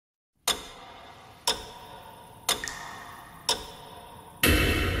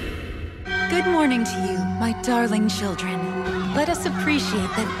Good morning to you, my darling children. Let us appreciate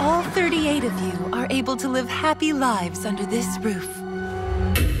that all 38 of you are able to live happy lives under this roof.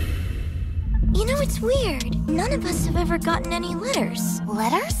 You know, it's weird. None of us have ever gotten any letters.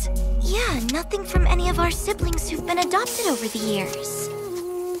 Letters? Yeah, nothing from any of our siblings who've been adopted over the years.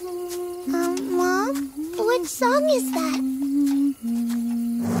 Mom? What song is that?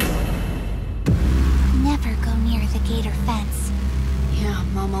 Never go near the gate or fence. Yeah,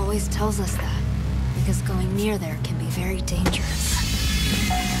 Mom always tells us that. Because going near there can be very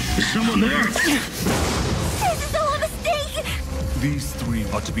dangerous. Is someone there? This is all a mistake! These three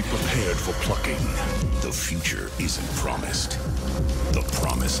are to be prepared for plucking. The future isn't promised. The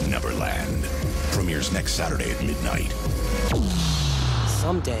Promised Neverland premieres next Saturday at midnight.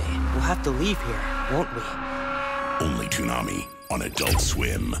 Someday, we'll have to leave here, won't we? Only Toonami on Adult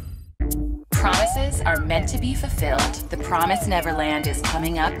Swim. Promises are meant to be fulfilled. The Promised Neverland is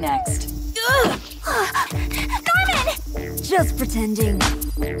coming up next. Norman! Just pretending.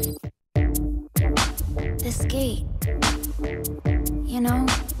 This gate. You know,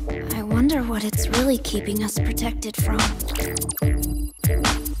 I wonder what it's really keeping us protected from.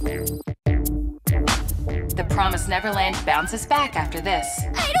 The Promised Neverland bounces back after this.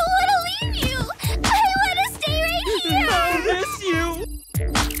 I don't want to leave you! I want to stay right here! I miss you!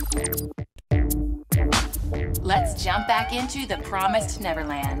 Let's jump back into The Promised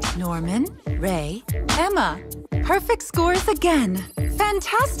Neverland. Norman, Ray, Emma. Perfect scores again.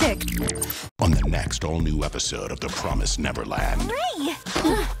 Fantastic. On the next all-new episode of The Promised Neverland. Ray!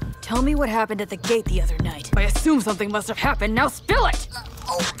 Tell me what happened at the gate the other night. I assume something must have happened. Now spill it!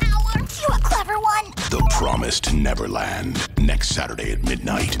 Oh, ow, aren't you a clever one? The Promised Neverland. Next Saturday at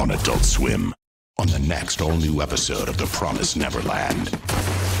midnight on Adult Swim. On the next all-new episode of The Promised Neverland.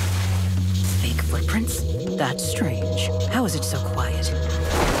 Fake footprints? That's strange. How is it so quiet?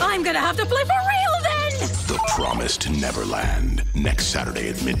 I'm gonna have to play for real then! The Promised Neverland. Next Saturday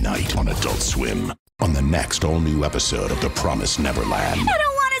at midnight on Adult Swim. On the next all-new episode of The Promised Neverland. I don't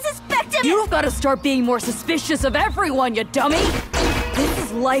want to suspect him! You've got to start being more suspicious of everyone, you dummy! This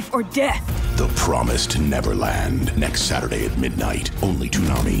is life or death. The Promised Neverland. Next Saturday at midnight. Only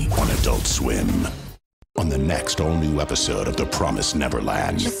Toonami on Adult Swim. On the next all-new episode of The Promised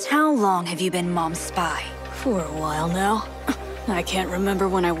Neverland. Just how long have you been Mom's spy? For a while now. I can't remember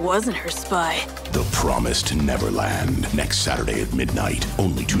when I wasn't her spy. The Promised Neverland. Next Saturday at midnight.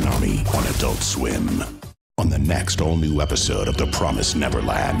 Only Toonami on Adult Swim. On the next all-new episode of The Promised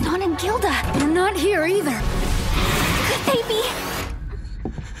Neverland. Dawn and Gilda! They're not here either. Could they be?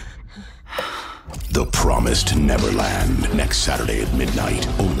 The Promised Neverland. Next Saturday at midnight.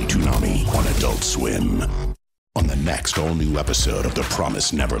 Only Toonami on Adult Swim. On the next all-new episode of The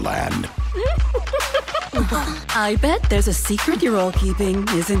Promised Neverland. I bet there's a secret you're all keeping,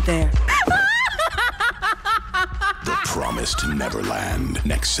 isn't there? The Promised Neverland.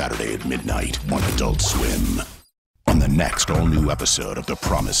 Next Saturday at midnight on Adult Swim. On the next all-new episode of The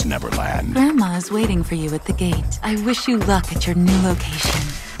Promised Neverland. Grandma is waiting for you at the gate. I wish you luck at your new location.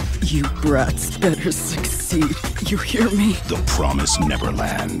 You brats better succeed. You hear me? The Promised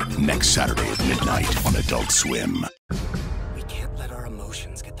Neverland. Next Saturday at midnight on Adult Swim. We can't let our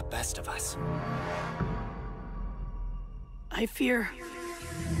emotions get the best of us. I fear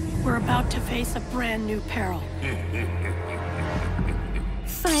we're about to face a brand new peril.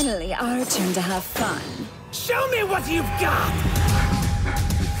 Finally, our turn to have fun. Show me what you've got!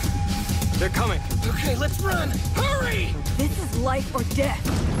 They're coming. Okay, let's run. Hurry! This is life or death.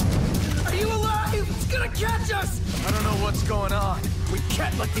 Are you alive? It's gonna catch us! I don't know what's going on. We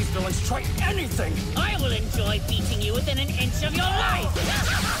can't let these villains try anything. I will enjoy beating you within an inch of your life!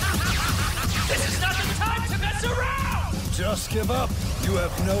 This is not the time to mess around! Just give up. You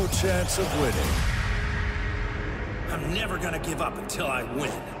have no chance of winning. I'm never gonna give up until I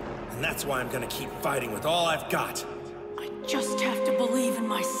win. And that's why I'm gonna keep fighting with all I've got. I just have to believe in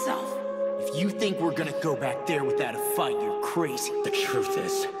myself. If you think we're gonna go back there without a fight, you're crazy. The truth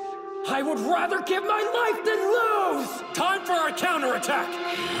is, I would rather give my life than lose! Time for our counterattack!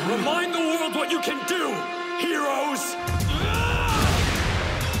 Remind the world what you can do, heroes!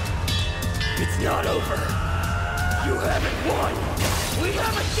 It's not over. You haven't won. We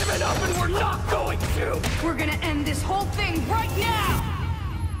haven't given up and we're not going to. We're gonna end this whole thing right now!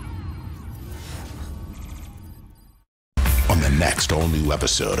 On the next all-new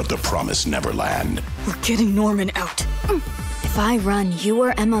episode of The Promised Neverland. We're getting Norman out. If I run, you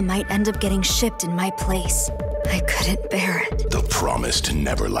or Emma might end up getting shipped in my place. I couldn't bear it. The Promised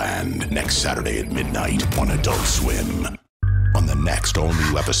Neverland. Next Saturday at midnight on Adult Swim. On the next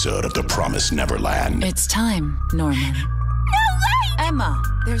all-new episode of The Promised Neverland. It's time, Norman. No, wait! Emma,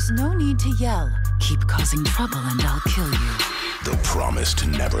 There's no need to yell. Keep causing trouble and I'll kill you. The Promised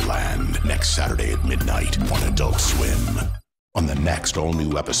Neverland, next Saturday at midnight on Adult Swim. On the next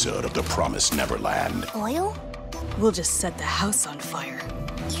all-new episode of The Promised Neverland. Oil? We'll just set the house on fire.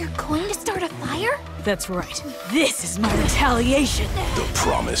 You're going to start a fire? That's right. This is my retaliation. The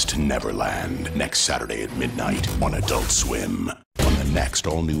Promised Neverland, next Saturday at midnight on Adult Swim. On the next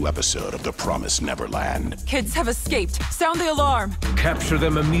all-new episode of The Promised Neverland. Kids have escaped. Sound the alarm. Capture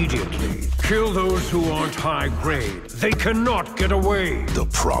them immediately. Kill those who aren't high grade. They cannot get away. The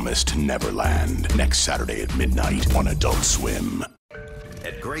Promised Neverland, next Saturday at midnight on Adult Swim.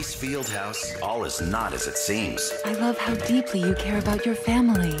 At Grace Fieldhouse, all is not as it seems. I love how deeply you care about your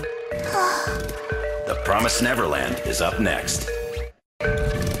family. The Promised Neverland is up next.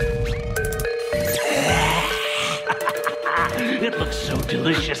 It looks so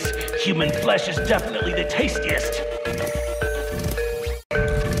delicious. Human flesh is definitely the tastiest.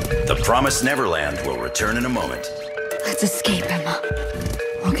 The Promised Neverland will return in a moment. Let's escape, Emma.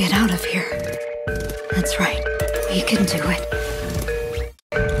 We'll get out of here. That's right. We can do it.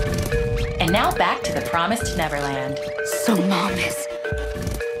 And now back to the Promised Neverland. So Mom is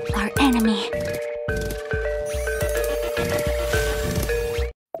our enemy.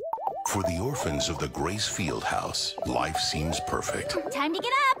 For the orphans of the Grace Fieldhouse, life seems perfect. Time to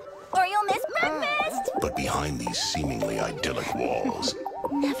get up, or you'll miss breakfast! But behind these seemingly idyllic walls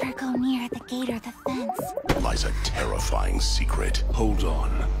Never go near the gate or the fence. lies a terrifying secret. Hold on,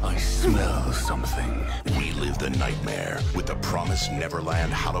 I smell something. Relive the nightmare with the Promised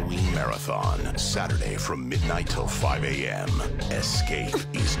Neverland Halloween Marathon. Saturday from midnight till 5 a.m. Escape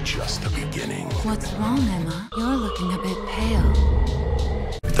is just the beginning. What's wrong, Emma? You're looking a bit pale.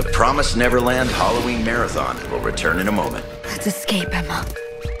 The Promised Neverland Halloween Marathon will return in a moment. Let's escape, Emma.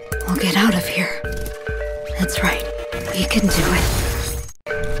 We'll get out of here. That's right. We can do it.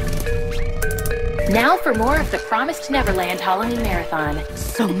 Now for more of the Promised Neverland Halloween Marathon.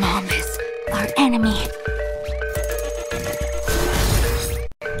 So Mom is our enemy.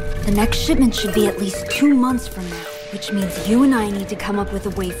 The next shipment should be at least 2 months from now, which means you and I need to come up with a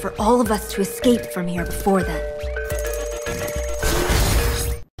way for all of us to escape from here before then.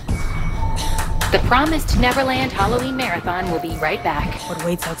 The Promised Neverland Halloween Marathon will be right back. What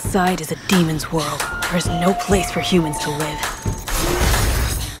waits outside is a demon's world. There is no place for humans to live.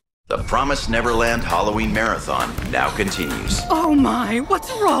 The Promised Neverland Halloween Marathon now continues. Oh my,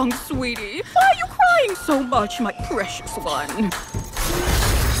 what's wrong, sweetie? Why are you crying so much, my precious one?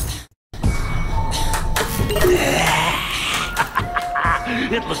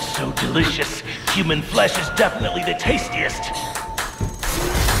 It looks so delicious. Human flesh is definitely the tastiest.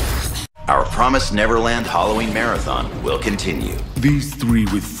 Our Promised Neverland Halloween Marathon will continue. These 3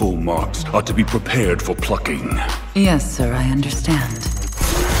 with full marks are to be prepared for plucking. Yes, sir, I understand.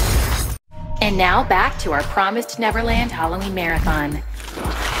 And now back to our Promised Neverland Halloween Marathon.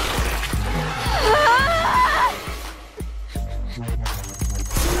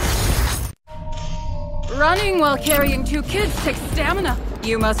 Running while carrying 2 kids takes stamina.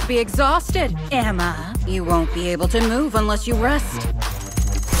 You must be exhausted. Emma, you won't be able to move unless you rest.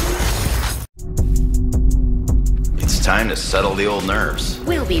 It's time to settle the old nerves.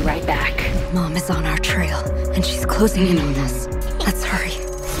 We'll be right back. Mom is on our trail, and she's closing in on us. Let's hurry.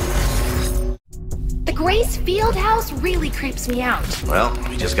 The Grace Fieldhouse really creeps me out. Well,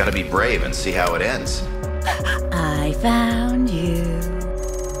 we just gotta be brave and see how it ends. I found you.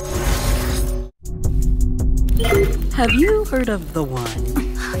 Have you heard of the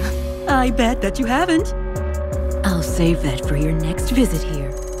one? I bet that you haven't. I'll save that for your next visit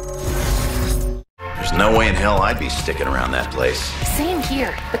here. There's no way in hell I'd be sticking around that place. Same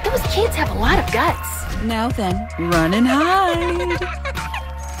here, but those kids have a lot of guts. Now then, run and hide.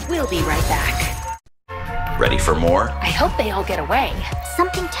 We'll be right back. Ready for more? I hope they all get away.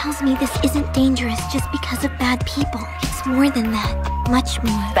 Something tells me this isn't dangerous just because of bad people. It's more than that. Much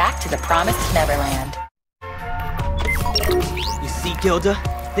more. Back to the Promised Neverland. You see, Gilda?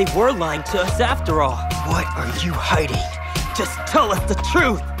 They were lying to us after all. What are you hiding? Just tell us the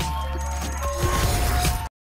truth!